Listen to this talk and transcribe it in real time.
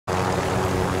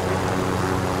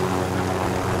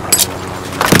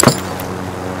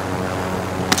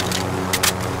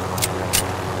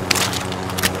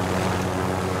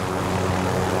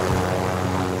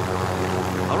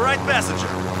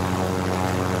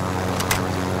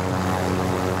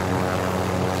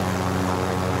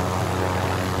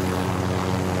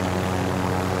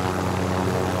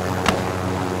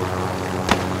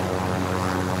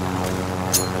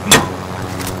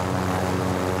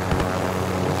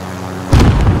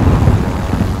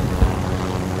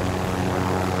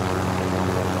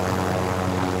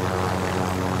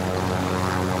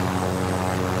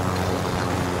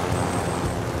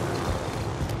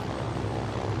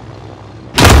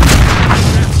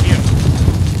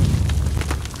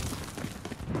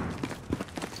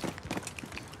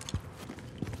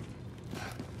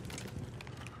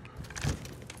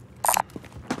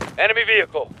Enemy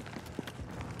vehicle.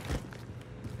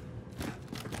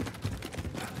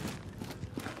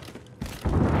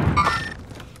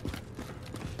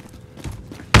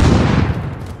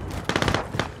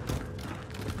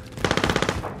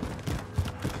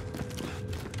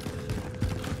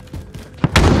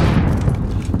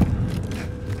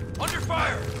 Under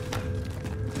fire!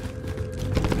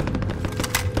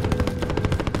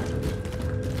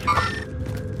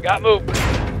 Got movement.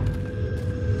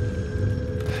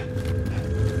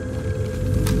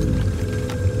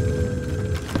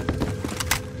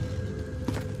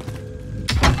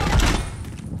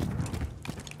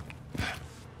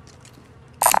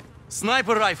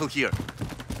 Sniper rifle here.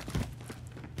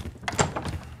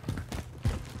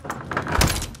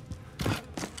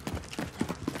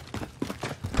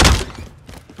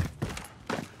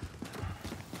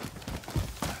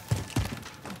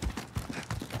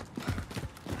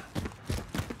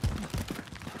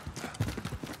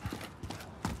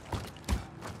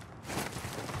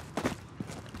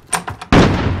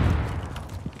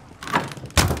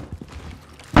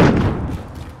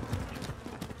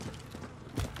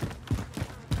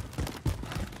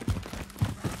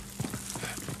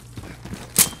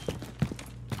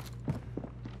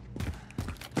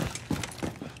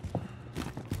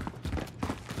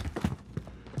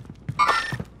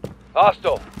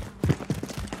 Hostile.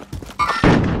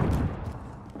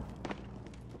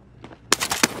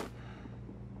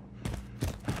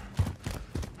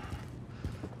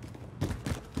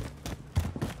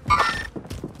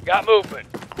 Got movement.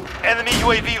 Enemy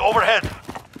UAV overhead.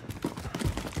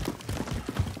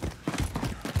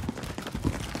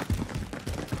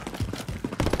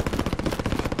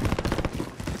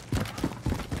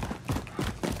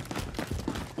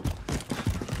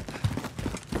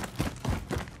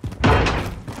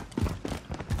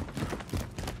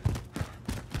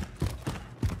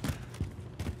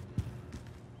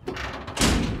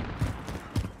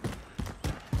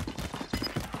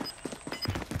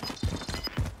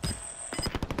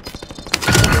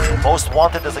 Most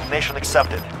wanted designation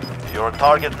accepted. You're on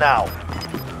target now.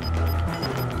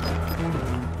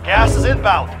 Gas is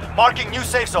inbound. Marking new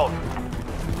safe zone.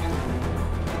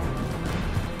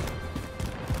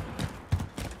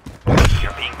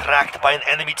 You're being tracked by an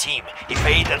enemy team.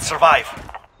 Evade and survive.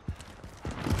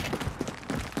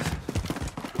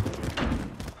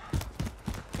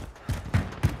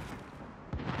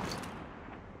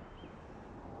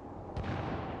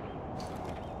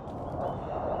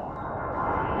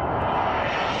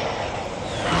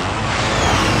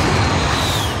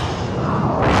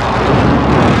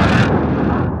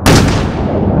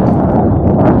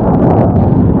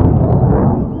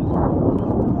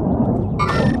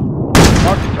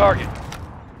 Target.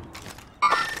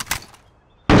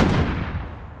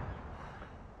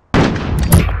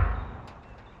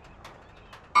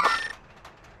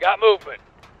 Got movement.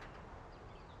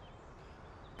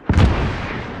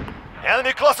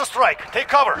 Enemy cluster strike. Take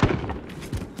cover.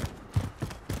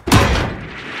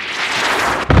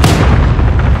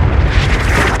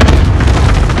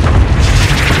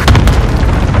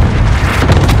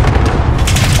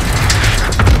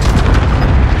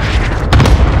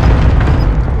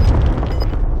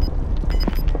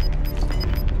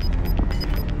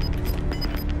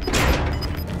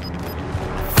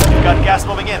 Got gas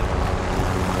moving in.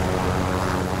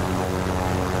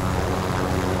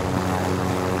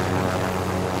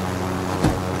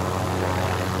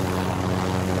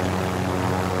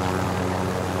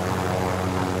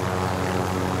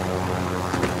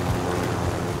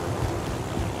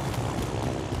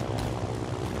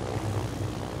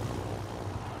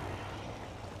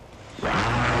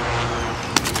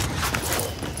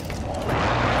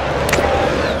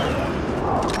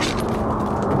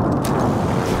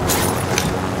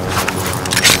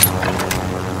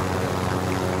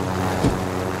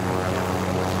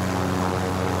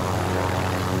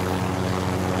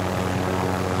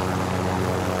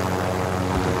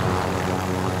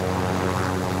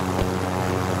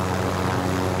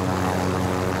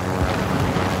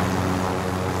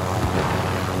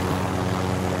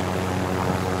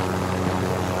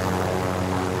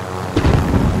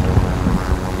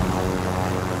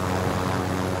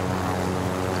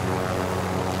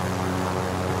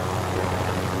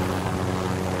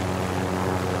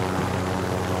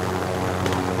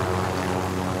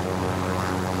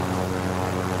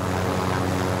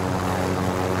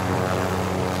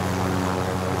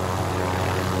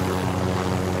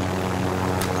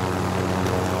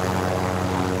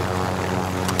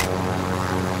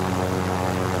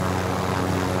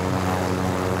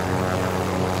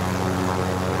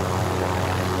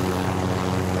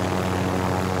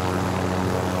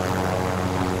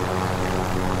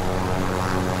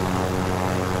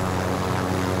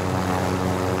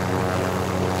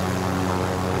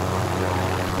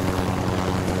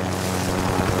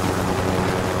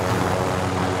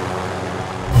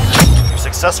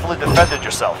 successfully defended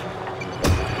yourself.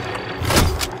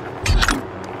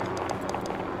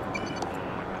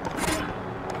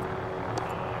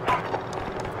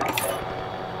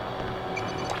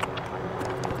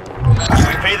 You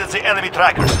evaded the enemy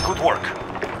trackers. Good work.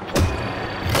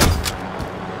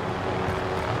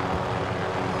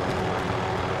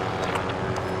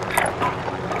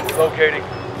 Locating.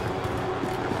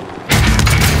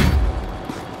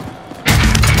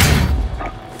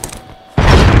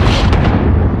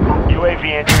 UAV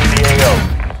entering the AO.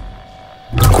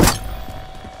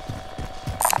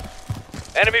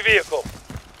 Enemy vehicle.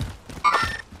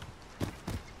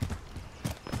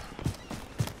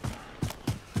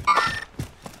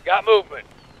 Got movement.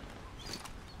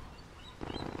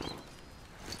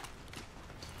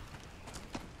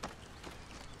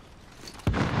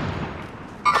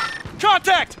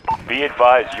 Contact! Be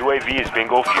advised, UAV is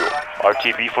bingo fuel.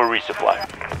 RTB for resupply.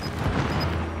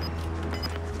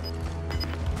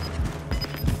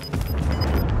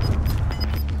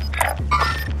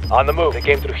 On the move. They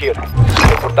came through here.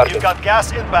 You've got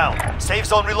gas inbound. Safe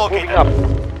zone relocated. Moving up.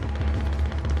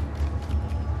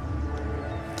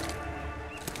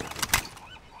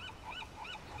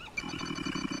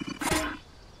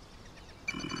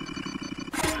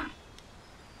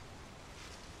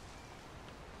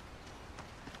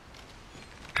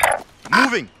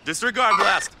 Moving! Disregard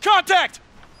blast! Contact!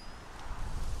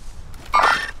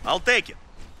 I'll take it.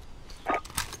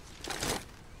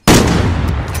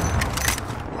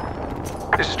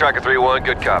 This is Striker 3-1,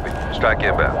 good copy. Strike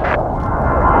inbound.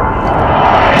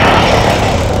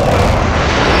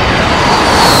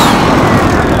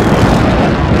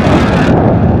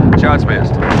 Shots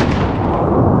missed.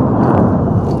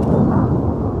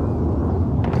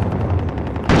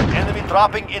 Enemy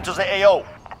dropping into the AO.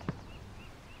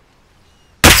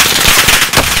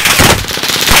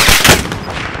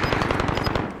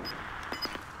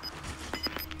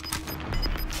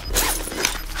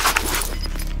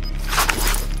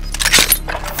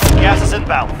 Gas is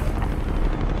inbound.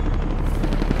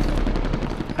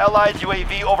 Allied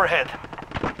UAV overhead.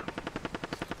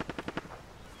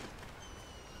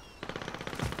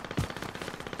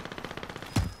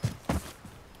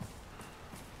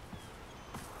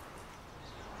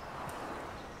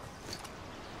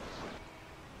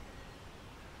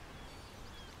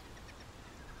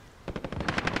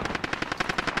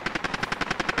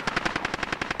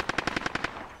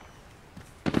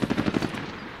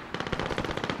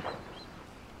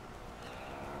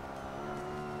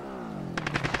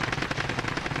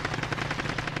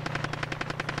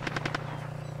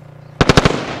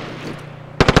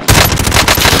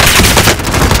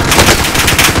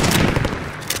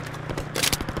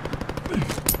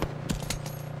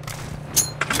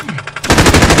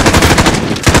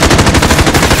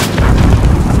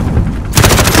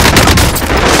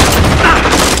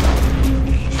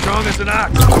 Strong as an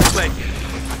ox. Like.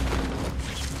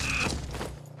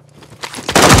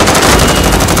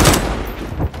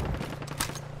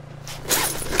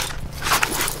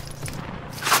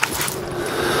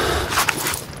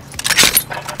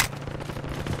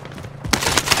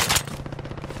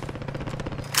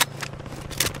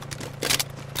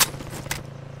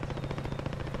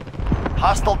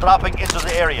 Hostile dropping into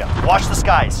the area. Watch the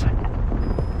skies.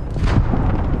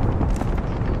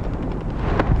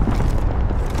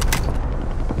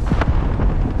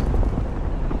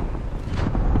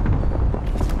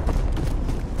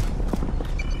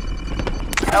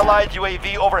 Allied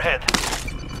UAV overhead.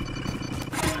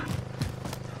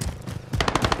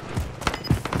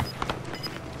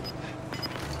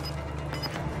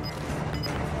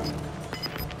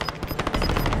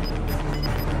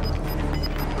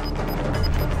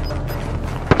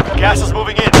 Gas is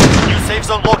moving in. New safe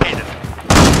zone located.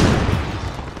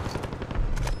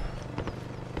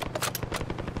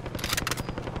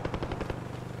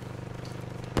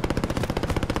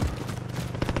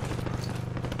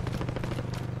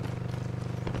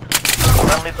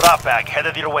 Friendly drop bag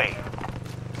headed your way.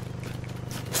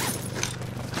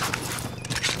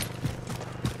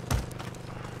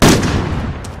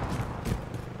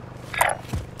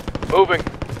 Moving.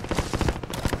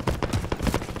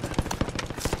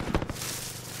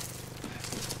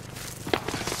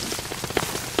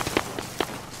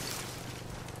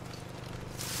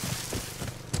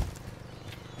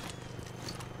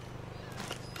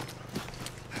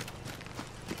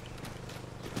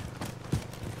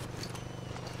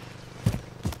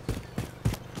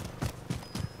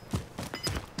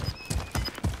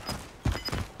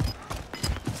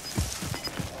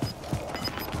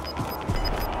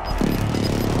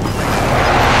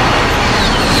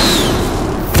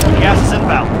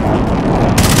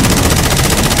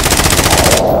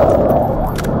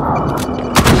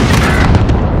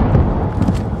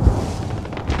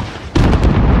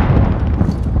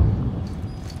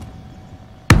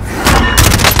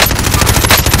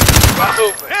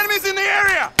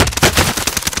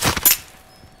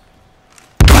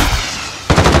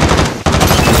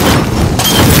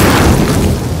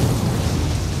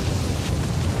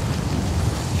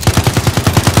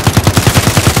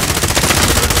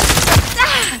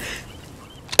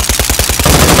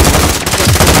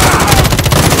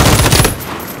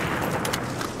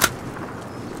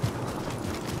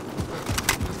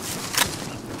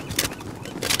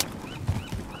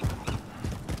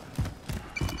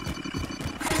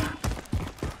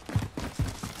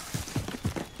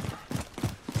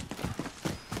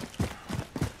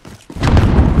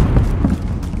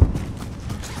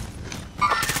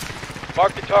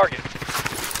 Mark the target.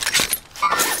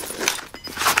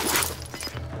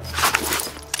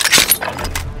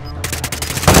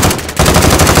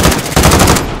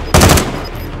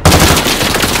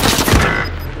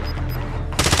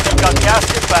 You've got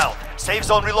gas inbound. Safe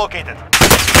zone relocated.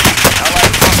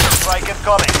 Allied cluster strike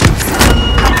incoming.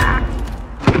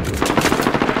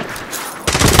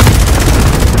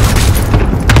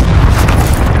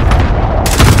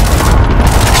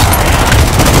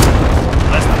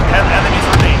 Less than 10 enemies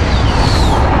remain.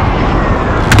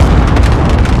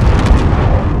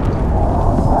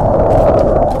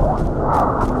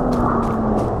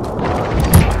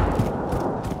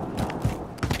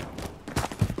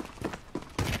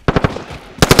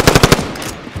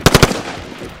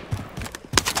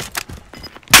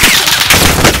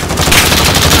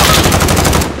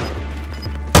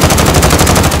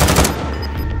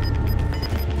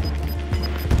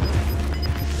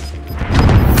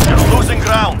 You're losing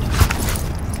ground.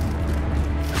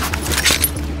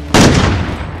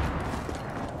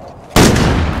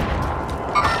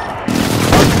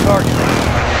 Target.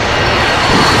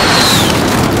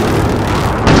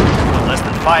 Less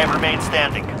than 5 remain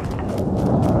standing.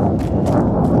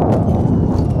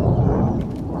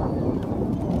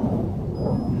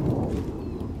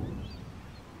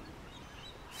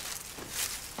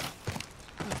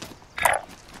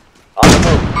 On the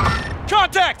move.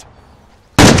 Contact!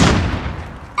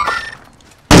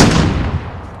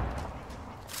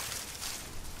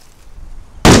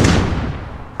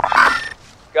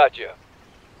 Gotcha.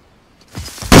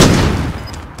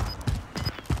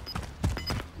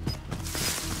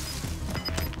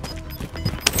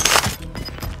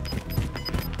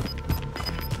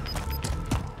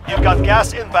 You've got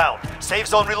gas inbound. Safe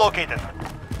zone relocated.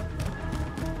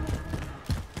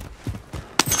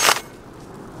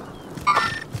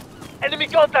 Enemy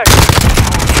contact!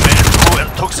 You made it through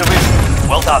and took the risk.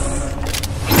 Well done.